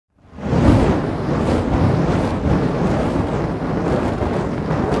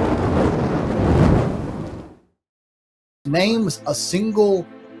names a single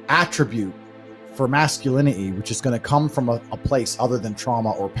attribute for masculinity which is going to come from a place other than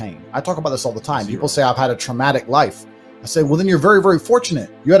trauma or pain. I talk about this all the time. People say I've had a traumatic life. I say, well, then you're very, very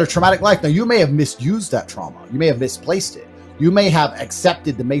fortunate. You had a traumatic life. Now, you may have misused that trauma. You may have misplaced it. You may have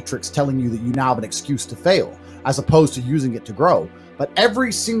accepted the matrix telling you that you now have an excuse to fail, as opposed to using it to grow. But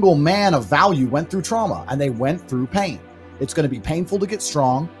every single man of value went through trauma, and they went through pain. It's going to be painful to get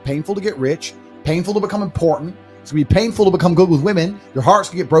strong, painful to get rich, painful to become important. It's going to be painful to become good with women. Your heart's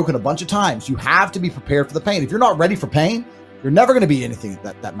going to get broken a bunch of times. You have to be prepared for the pain. If you're not ready for pain, you're never going to be anything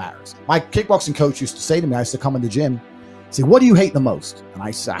that matters. My kickboxing coach used to say to me, I used to come in the gym, say, what do you hate the most? And I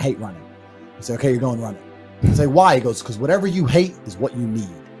said, I hate running. I say, okay, you're going running. I say, why? He goes, because whatever you hate is what you need.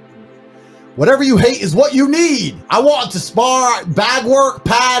 Whatever you hate is what you need. I wanted to spar, bag work,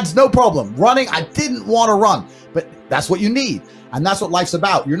 pads, no problem. Running, I didn't want to run, but that's what you need. And that's what life's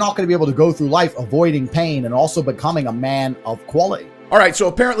about. You're not going to be able to go through life avoiding pain and also becoming a man of quality. All right, so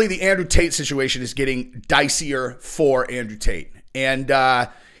apparently the Andrew Tate situation is getting dicier for Andrew Tate. And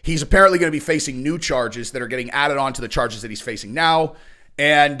he's apparently going to be facing new charges that are getting added on to the charges that he's facing now.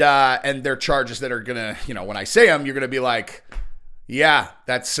 And they're charges that are going to, you know, when I say them, you're going to be like, yeah,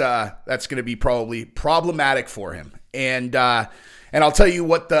 that's going to be probably problematic for him. And I'll tell you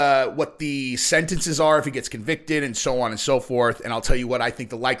what the sentences are if he gets convicted and so on and so forth. And I'll tell you what I think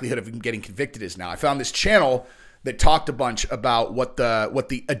the likelihood of him getting convicted is now. I found this channel that talked a bunch about what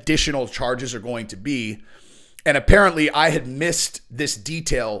the additional charges are going to be. And apparently I had missed this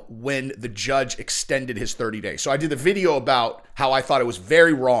detail when the judge extended his 30 days. So I did a video about how I thought it was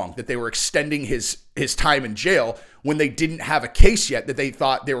very wrong that they were extending his time in jail when they didn't have a case yet that they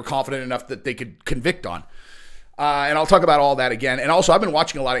thought they were confident enough that they could convict on. And I'll talk about all that again. And also, I've been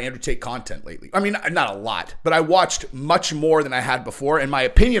watching a lot of Andrew Tate content lately. I mean, not a lot, but I watched much more than I had before. And my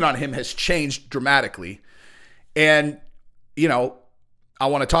opinion on him has changed dramatically. And, you know, I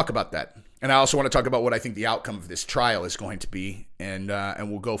want to talk about that. And I also want to talk about what I think the outcome of this trial is going to be. And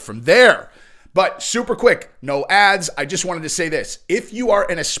we'll go from there. But super quick, no ads. I just wanted to say this. If you are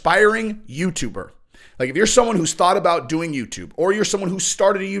an aspiring YouTuber, like if you're someone who's thought about doing YouTube, or you're someone who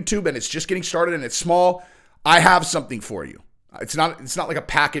started a YouTube and it's just getting started and it's small, I have something for you. It's not like a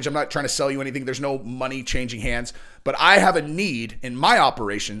package. I'm not trying to sell you anything. There's no money changing hands, but I have a need in my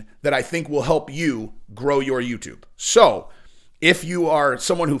operation that I think will help you grow your YouTube. So if you are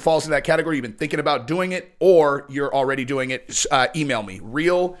someone who falls in that category, you've been thinking about doing it, or you're already doing it, email me,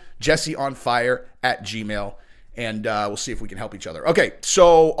 realjesseonfire@gmail.com, and we'll see if we can help each other. Okay,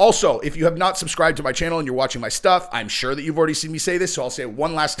 so also, if you have not subscribed to my channel and you're watching my stuff, I'm sure that you've already seen me say this, so I'll say it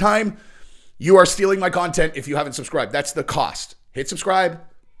one last time. You are stealing my content if you haven't subscribed. That's the cost. Hit subscribe.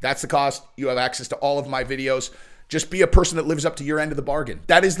 That's the cost. You have access to all of my videos. Just be a person that lives up to your end of the bargain.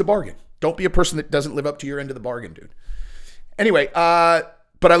 That is the bargain. Don't be a person that doesn't live up to your end of the bargain, dude. Anyway, but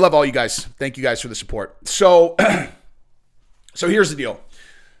I love all you guys. Thank you guys for the support. So, so here's the deal.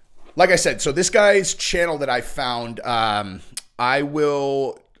 Like I said, so this guy's channel that I found, I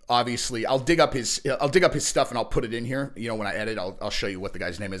will obviously, I'll dig up his stuff and I'll put it in here. You know, when I edit, I'll show you what the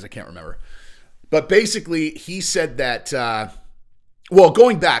guy's name is. I can't remember. But basically, he said that, well,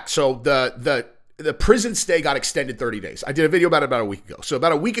 going back, so the prison stay got extended 30 days. I did a video about it about a week ago. So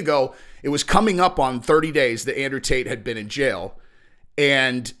about a week ago, it was coming up on 30 days that Andrew Tate had been in jail,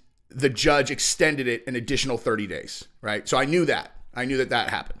 and the judge extended it an additional 30 days, right? So I knew that. I knew that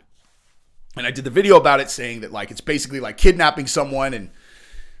happened. And I did the video about it saying that, like, it's basically like kidnapping someone, and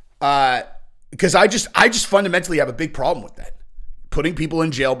because I just fundamentally have a big problem with that. Putting people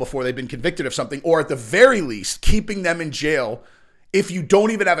in jail before they've been convicted of something, or at the very least, keeping them in jail if you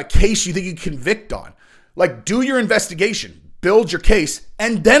don't even have a case you think you can convict on. Like, do your investigation, build your case,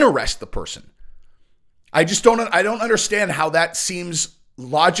 and then arrest the person. I don't understand how that seems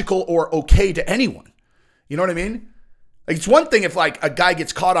logical or okay to anyone. You know what I mean? Like, it's one thing if, like, a guy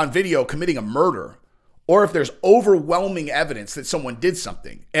gets caught on video committing a murder, or if there's overwhelming evidence that someone did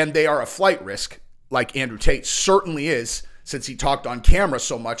something and they are a flight risk, like Andrew Tate certainly is, since he talked on camera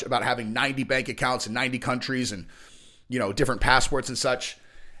so much about having 90 bank accounts in 90 countries and, you know, different passports and such.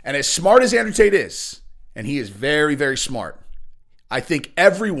 And as smart as Andrew Tate is, and he is very, very smart, I think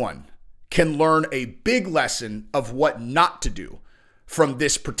everyone can learn a big lesson of what not to do from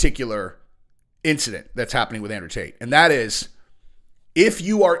this particular incident that's happening with Andrew Tate. And that is, if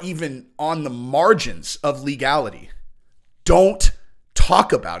you are even on the margins of legality, don't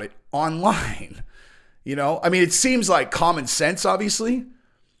talk about it online. You know, I mean, it seems like common sense, obviously,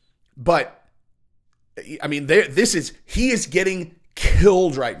 but I mean, he is getting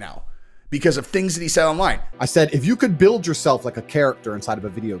killed right now because of things that he said online. I said, if you could build yourself like a character inside of a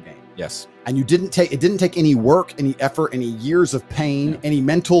video game, Yes. And it didn't take any work, any effort, any years of pain, any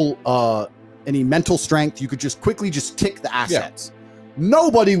mental strength. You could just quickly tick the assets.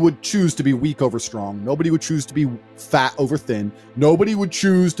 Nobody would choose to be weak over strong. Nobody would choose to be fat over thin. Nobody would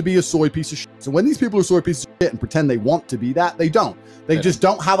choose to be a soy piece of shit. So when these people are soy pieces of shit and pretend they want to be that, they don't. They just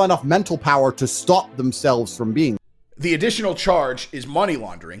don't have enough mental power to stop themselves from being. The additional charge is money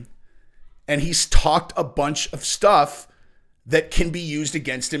laundering. And he's talked a bunch of stuff that can be used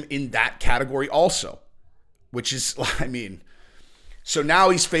against him in that category also. Which is, I mean, so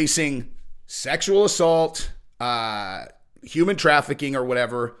now he's facing sexual assault, human trafficking or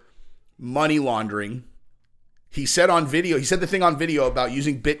whatever, money laundering. He said the thing on video about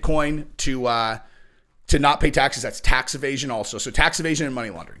using Bitcoin to not pay taxes. That's tax evasion also. So tax evasion and money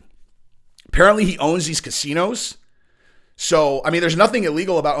laundering. Apparently he owns these casinos. So, I mean, there's nothing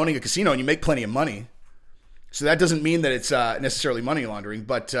illegal about owning a casino and you make plenty of money. So that doesn't mean that it's necessarily money laundering.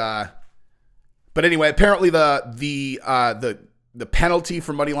 But anyway, apparently the penalty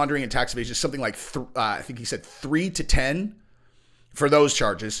for money laundering and tax evasion is something like, I think he said 3 to 10 for those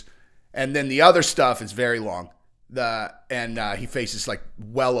charges. And then the other stuff is very long. He faces like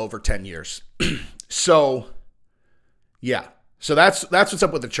well over 10 years. So, yeah. So that's what's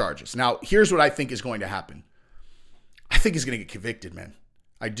up with the charges. Now, here's what I think is going to happen. I think he's going to get convicted, man.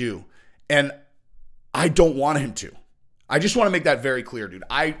 I do. And I don't want him to. I just want to make that very clear, dude.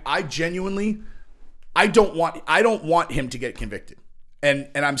 I genuinely... I don't want him to get convicted. And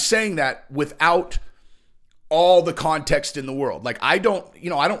I'm saying that without all the context in the world. Like I don't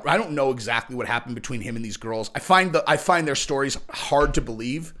know exactly what happened between him and these girls. I find their stories hard to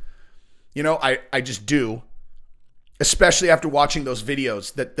believe. I just do. Especially after watching those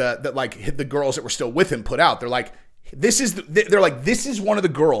videos that like the girls that were still with him put out. They're like this is one of the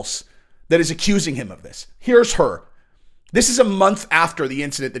girls that is accusing him of this. Here's her. This is a month after the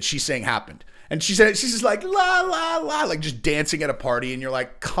incident that she's saying happened. And she's just like, la, la, la, like just dancing at a party. And you're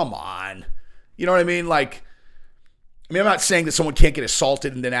like, come on. You know what I mean? Like, I'm not saying that someone can't get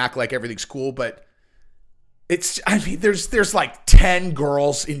assaulted and then act like everything's cool, but there's like 10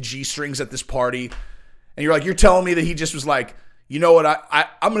 girls in G-strings at this party. And you're like, you're telling me that he just was like, you know what?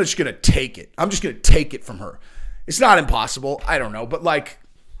 I'm just going to take it. I'm just going to take it from her. It's not impossible. I don't know. But like,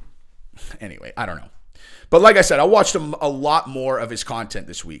 anyway, I don't know. But like I said, I watched a lot more of his content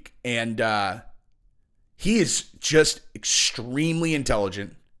this week. And he is just extremely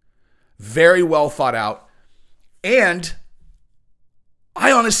intelligent, very well thought out. And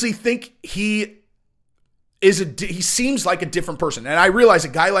I honestly think he seems like a different person. And I realize a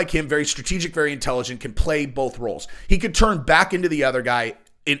guy like him, very strategic, very intelligent, can play both roles. He could turn back into the other guy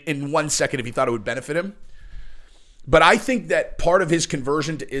in 1 second if he thought it would benefit him. But I think that part of his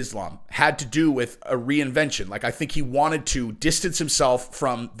conversion to Islam had to do with a reinvention. Like, I think he wanted to distance himself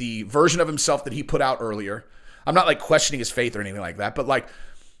from the version of himself that he put out earlier. I'm not like questioning his faith or anything like that, but like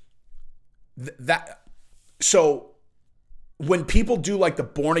that. So when people do like the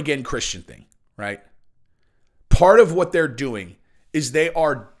born again Christian thing, right? Part of what they're doing is they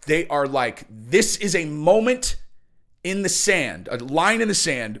are like, this is a moment in the sand, a line in the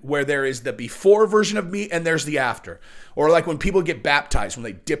sand where there is the before version of me and there's the after. Or like when people get baptized, when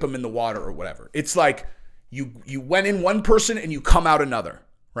they dip them in the water or whatever. It's like you went in one person and you come out another,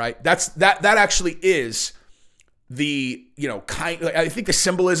 right? That actually is the, I think the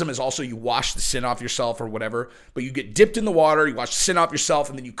symbolism is also you wash the sin off yourself or whatever, but you get dipped in the water, you wash the sin off yourself,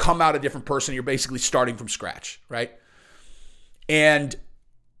 and then you come out a different person. You're basically starting from scratch, right? And,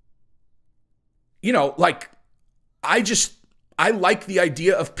 like, I like the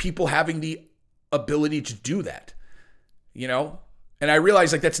idea of people having the ability to do that, And I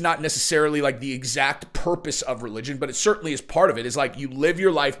realize like that's not necessarily like the exact purpose of religion, but it certainly is part of it. Is like you live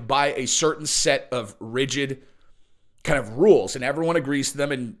your life by a certain set of rigid kind of rules and everyone agrees to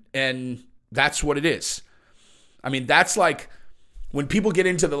them and that's what it is. I mean, that's like when people get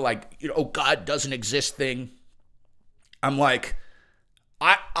into the like, oh, God doesn't exist thing. I'm like,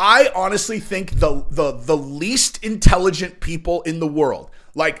 I honestly think the least intelligent people in the world,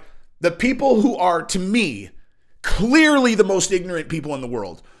 like the people who are, to me, clearly the most ignorant people in the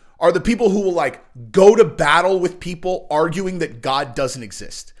world, are the people who will like go to battle with people arguing that God doesn't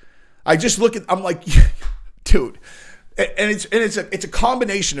exist. I just I'm like, dude, and it's a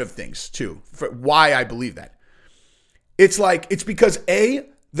combination of things too for why I believe that. It's like, it's because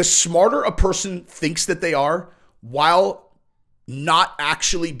the smarter a person thinks that they are, while not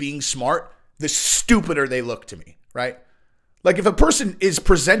actually being smart, the stupider they look to me, right? Like if a person is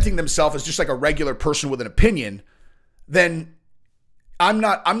presenting themselves as just like a regular person with an opinion, then I'm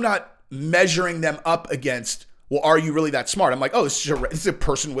not measuring them up against well, are you really that smart? I'm like, oh, this is a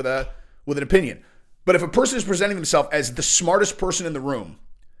person with an opinion. But if a person is presenting themselves as the smartest person in the room,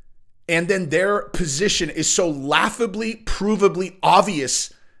 and then their position is so laughably, provably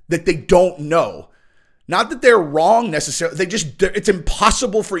obvious that they don't know, not that they're wrong necessarily, it's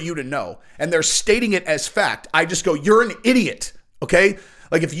impossible for you to know, and they're stating it as fact, I just go, you're an idiot, okay?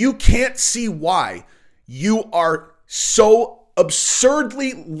 Like, if you can't see why you are so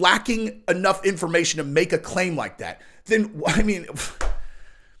absurdly lacking enough information to make a claim like that, then, I mean,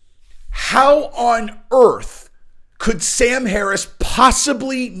 how on earth could Sam Harris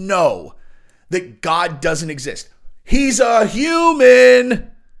possibly know that God doesn't exist? He's a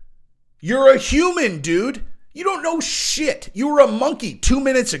human. You're a human, dude. You don't know shit. You were a monkey 2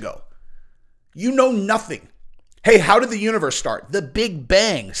 minutes ago. You know nothing. Hey, how did the universe start? The Big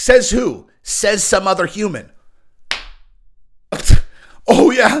Bang. Says who? Says some other human.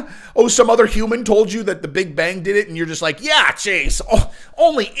 Oh, yeah? Oh, some other human told you that the Big Bang did it, and you're just like, yeah, jeez. Oh,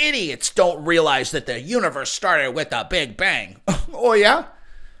 only idiots don't realize that the universe started with the Big Bang. Oh, yeah?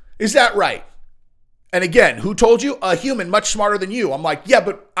 Is that right? And again, who told you? A human much smarter than you. I'm like, yeah,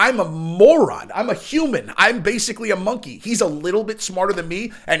 but I'm a moron. I'm a human. I'm basically a monkey. He's a little bit smarter than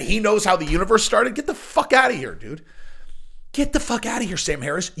me, and he knows how the universe started. Get the fuck out of here, dude. Get the fuck out of here, Sam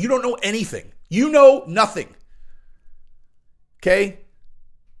Harris. You don't know anything. You know nothing. Okay?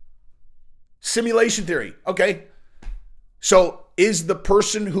 Simulation theory. Okay. So is the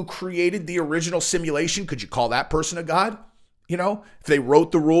person who created the original simulation, could you call that person a god? You know, if they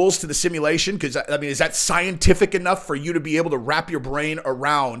wrote the rules to the simulation, because I mean, is that scientific enough for you to be able to wrap your brain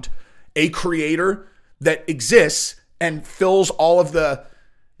around a creator that exists and fills all of the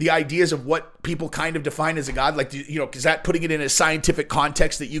ideas of what people kind of define as a god? Like, you know, is that putting it in a scientific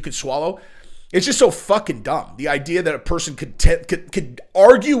context that you could swallow? It's just so fucking dumb. The idea that a person could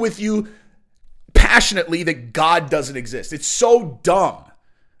argue with you passionately that God doesn't exist. It's so dumb.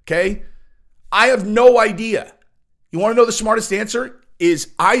 Okay? I have no idea. You want to know the smartest answer?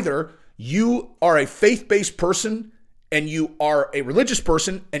 Is either you are a faith-based person and you are a religious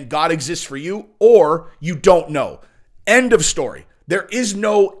person and God exists for you, or you don't know. End of story. There is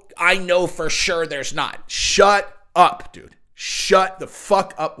no, I know for sure there's not. Shut up, dude. Shut the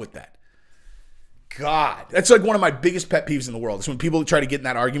fuck up with that. God, that's like one of my biggest pet peeves in the world. Is when people try to get in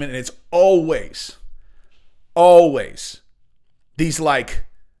that argument, and it's always these like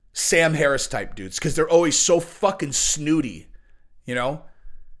Sam Harris type dudes, because they're always so fucking snooty, you know?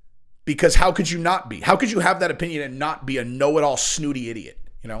 Because how could you not be? How could you have that opinion and not be a know-it-all snooty idiot,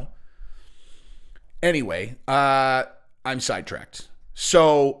 you know? Anyway, I'm sidetracked.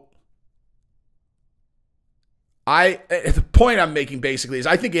 So the point I'm making basically is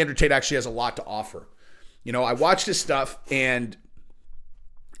I think Andrew Tate actually has a lot to offer. You know, I watch his stuff, and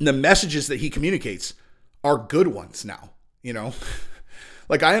the messages that he communicates are good ones now, you know?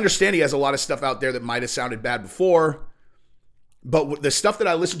 Like, I understand he has a lot of stuff out there that might have sounded bad before, but the stuff that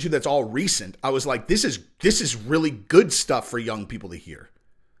I listened to that's all recent, I was like, this is really good stuff for young people to hear.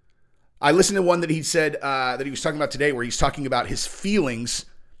 I listened to one that he said, that he was talking about today, where he's talking about his feelings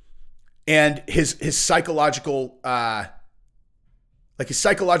and his psychological, his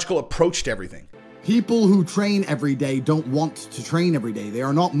psychological approach to everything. People who train every day don't want to train every day. They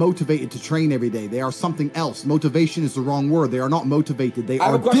are not motivated to train every day. They are something else. Motivation is the wrong word. They are not motivated. They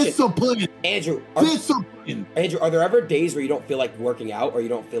are disciplined. Andrew, disciplined. Are there ever days where you don't feel like working out or you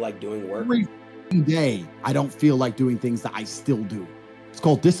don't feel like doing work? Every day, I don't feel like doing things that I still do. It's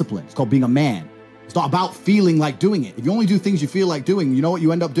called discipline. It's called being a man. It's not about feeling like doing it. If you only do things you feel like doing, you know what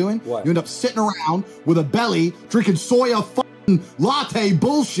you end up doing? What? You end up sitting around with a belly drinking soya fucking latte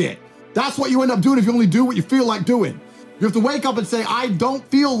bullshit. That's what you end up doing if you only do what you feel like doing. You have to wake up and say, I don't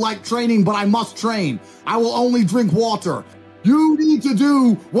feel like training, but I must train. I will only drink water. You need to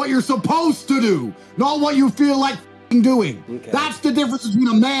do what you're supposed to do, not what you feel like doing. Okay. That's the difference between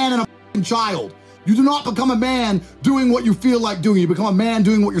a man and a child. You do not become a man doing what you feel like doing. You become a man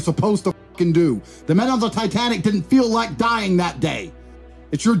doing what you're supposed to do. The men on the Titanic didn't feel like dying that day.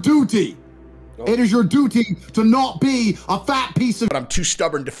 It's your duty. It is your duty to not be a fat piece of... But I'm too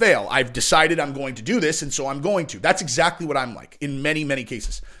stubborn to fail. I've decided I'm going to do this, and so I'm going to. That's exactly what I'm like in many, many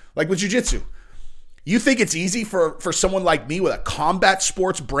cases. Like with jiu-jitsu. You think it's easy for someone like me with a combat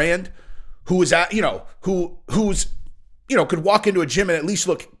sports brand who is at, who's could walk into a gym and at least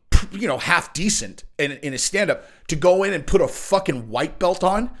look, half decent in a stand-up, to go in and put a fucking white belt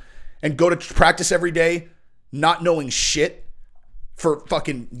on and go to practice every day not knowing shit for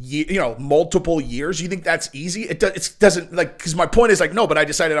fucking, multiple years? You think that's easy? It doesn't, like, because my point is like, no, but I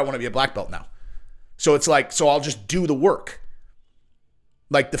decided I want to be a black belt now. So it's like, so I'll just do the work.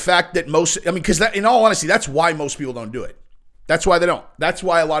 Like the fact that most, I mean, because in all honesty, that's why most people don't do it. That's why they don't. That's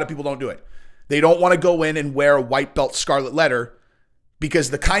why a lot of people don't do it. They don't want to go in and wear a white belt scarlet letter,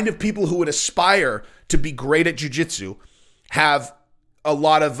 because the kind of people who would aspire to be great at jiu-jitsu have a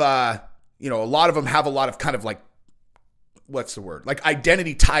lot of, a lot of them have a lot of kind of like, what's the word? Like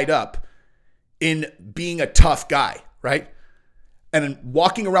identity tied up in being a tough guy, right? And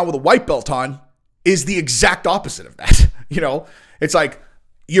walking around with a white belt on is the exact opposite of that. It's like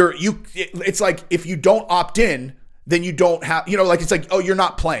it's like if you don't opt in, then you don't have, like it's like, oh, you're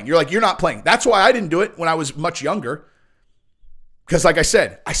not playing. You're not playing. That's why I didn't do it when I was much younger. Because like I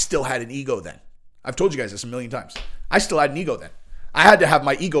said, I still had an ego then. I've told you guys this a million times. I still had an ego then. I had to have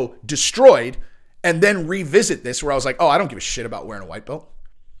my ego destroyed and then revisit this where I was like, oh, I don't give a shit about wearing a white belt.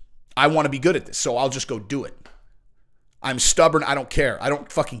 I want to be good at this, so I'll just go do it. I'm stubborn. I don't care. I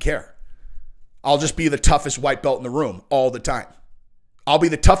don't fucking care. I'll just be the toughest white belt in the room all the time. I'll be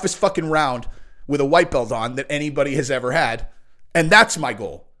the toughest fucking round with a white belt on that anybody has ever had. And that's my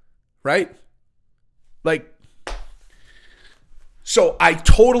goal, right? Like, so I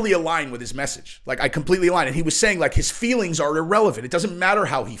totally align with his message. Like, I completely align. And he was saying, like, his feelings are irrelevant. It doesn't matter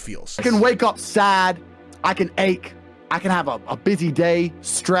how he feels. I can wake up sad. I can ache. I can have a busy day,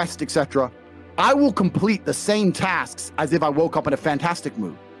 stressed, etc. I will complete the same tasks as if I woke up in a fantastic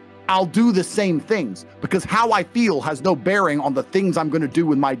mood. I'll do the same things because how I feel has no bearing on the things I'm going to do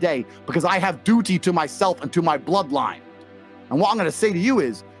with my day, because I have duty to myself and to my bloodline. And what I'm going to say to you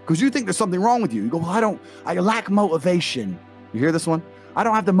is, because you think there's something wrong with you, you go, well, I lack motivation. You hear this one? I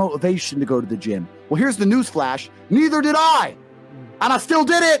don't have the motivation to go to the gym. Well, here's the news flash. Neither did I. And I still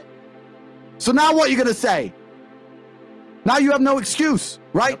did it. So now what are you going to say? Now you have no excuse,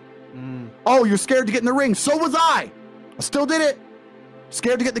 right? Oh, you're scared to get in the ring. So was I. I still did it.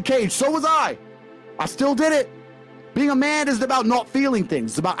 Scared to get in the cage. So was I. I still did it. Being a man isn't about not feeling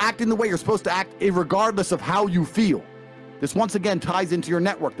things. It's about acting the way you're supposed to act, regardless of how you feel. This once again ties into your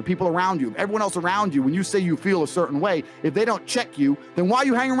network, the people around you, everyone else around you. When you say you feel a certain way, if they don't check you, then why are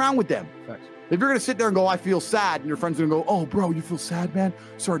you hanging around with them? Thanks. If you're going to sit there and go, I feel sad, and your friend's going to go, oh, bro, you feel sad, man?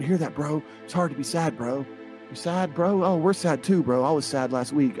 Sorry to hear that, bro. It's hard to be sad, bro. You sad, bro? Oh, we're sad too, bro. I was sad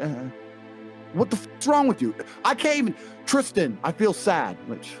last week. What the f***'s wrong with you? I can't even... Tristan, I feel sad.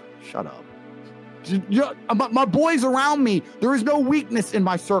 Which, shut up. My boys around me, there is no weakness in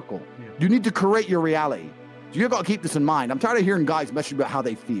my circle. Yeah. You need to create your reality. So you got to keep this in mind. I'm tired of hearing guys message about how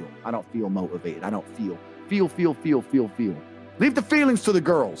they feel. I don't feel motivated. I don't feel. Feel. Leave the feelings to the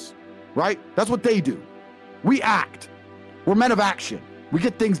girls, right? That's what they do. We act. We're men of action. We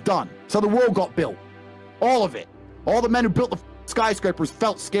get things done. That's how the world got built. All of it. All the men who built the skyscrapers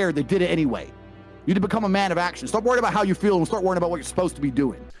felt scared. They did it anyway. You need to become a man of action. Stop worrying about how you feel and start worrying about what you're supposed to be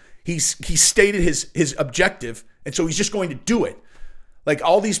doing. He stated his objective, and so he's just going to do it. Like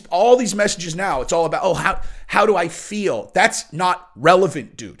all these messages now, it's all about, oh, how do I feel? That's not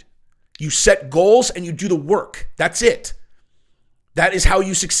relevant, dude. You set goals and you do the work. That's it. That is how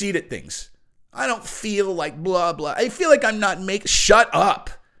you succeed at things. I don't feel like blah, blah. I feel like I'm not making... Shut up.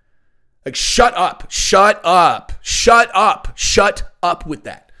 Like, shut up with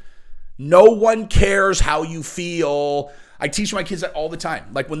that. No one cares how you feel. I teach my kids that all the time.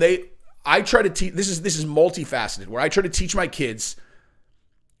 Like I try to teach, this is multifaceted, where I try to teach my kids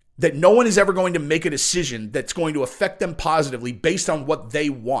that no one is ever going to make a decision that's going to affect them positively based on what they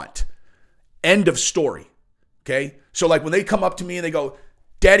want. End of story. Okay? So like when they come up to me and they go,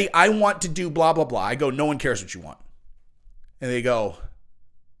 Daddy, I want to do blah, blah, blah. I go, no one cares what you want. And they go,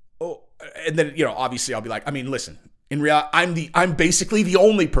 oh, and then, obviously I'll be like, I mean, listen, in reality, I'm basically the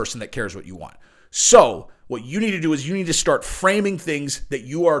only person that cares what you want. So what you need to do is you need to start framing things that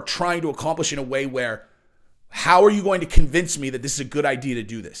you are trying to accomplish in a way where, how are you going to convince me that this is a good idea to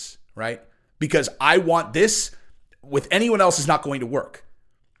do this, right? Because I want this, with anyone else is not going to work.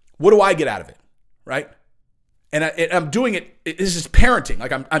 What do I get out of it, right? And I'm doing it, this is parenting.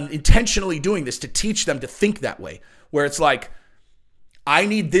 Like I'm intentionally doing this to teach them to think that way, where it's like, I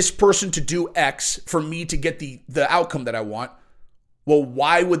need this person to do X for me to get the outcome that I want. Well,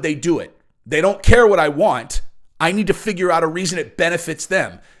 why would they do it? They don't care what I want. I need to figure out a reason it benefits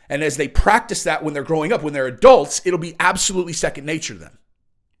them. And as they practice that when they're growing up, when they're adults, it'll be absolutely second nature to them,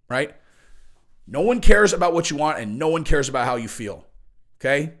 right? No one cares about what you want and no one cares about how you feel,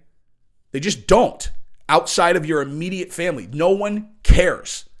 okay? They just don't. Outside of your immediate family, no one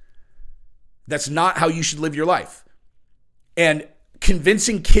cares. That's not how you should live your life. And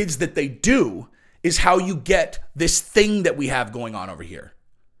convincing kids that they do is how you get this thing that we have going on over here,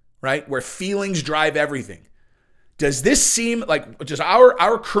 right? Where feelings drive everything. Does this seem like just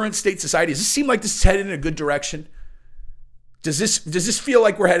our current state society, does this seem like this is headed in a good direction? Does this feel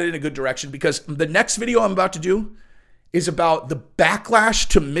like we're headed in a good direction? Because the next video I'm about to do is about the backlash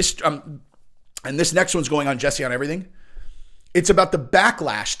to Mr. And this next one's going on Jesse on Everything. It's about the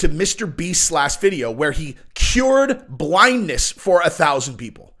backlash to Mr. Beast's last video where he cured blindness for 1,000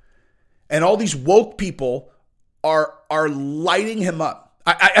 people. And all these woke people are lighting him up.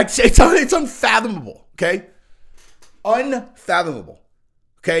 It's unfathomable, okay? Unfathomable,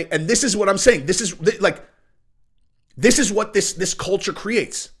 okay? And this is what I'm saying. This is what this culture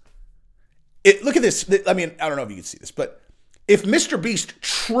creates. Look at this. I mean, I don't know if you can see this, but if Mr. Beast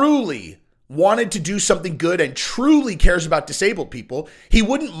truly wanted to do something good and truly cares about disabled people, he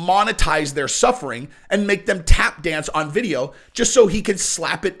wouldn't monetize their suffering and make them tap dance on video just so he could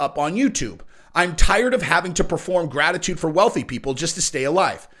slap it up on YouTube. I'm tired of having to perform gratitude for wealthy people just to stay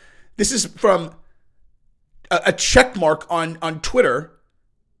alive. This is from a check mark on Twitter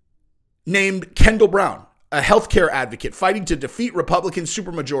named Kendall Brown, a healthcare advocate fighting to defeat Republican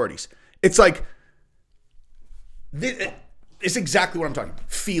supermajorities. It's like, it's exactly what I'm talking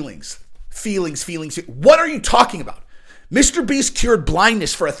about. Feelings. What are you talking about? Mr. Beast cured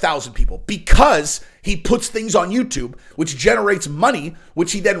blindness for 1,000 people because he puts things on YouTube, which generates money,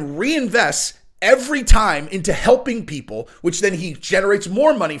 which he then reinvests every time into helping people, which then he generates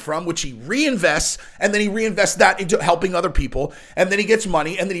more money from, which he reinvests, and then he reinvests that into helping other people, and then he gets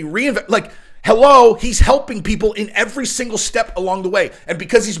money, and then he reinvests. Like, hello, he's helping people in every single step along the way. And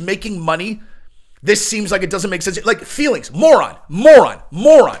because he's making money, this seems like it doesn't make sense. Like, feelings. Moron.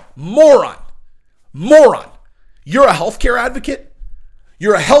 You're a healthcare advocate?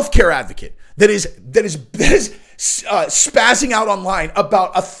 You're a healthcare advocate that is spazzing out online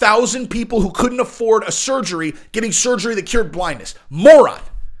about 1,000 people who couldn't afford a surgery getting surgery that cured blindness. Moron.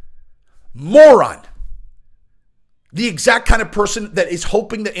 The exact kind of person that is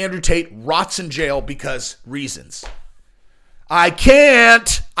hoping that Andrew Tate rots in jail because reasons. I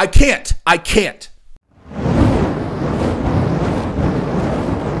can't.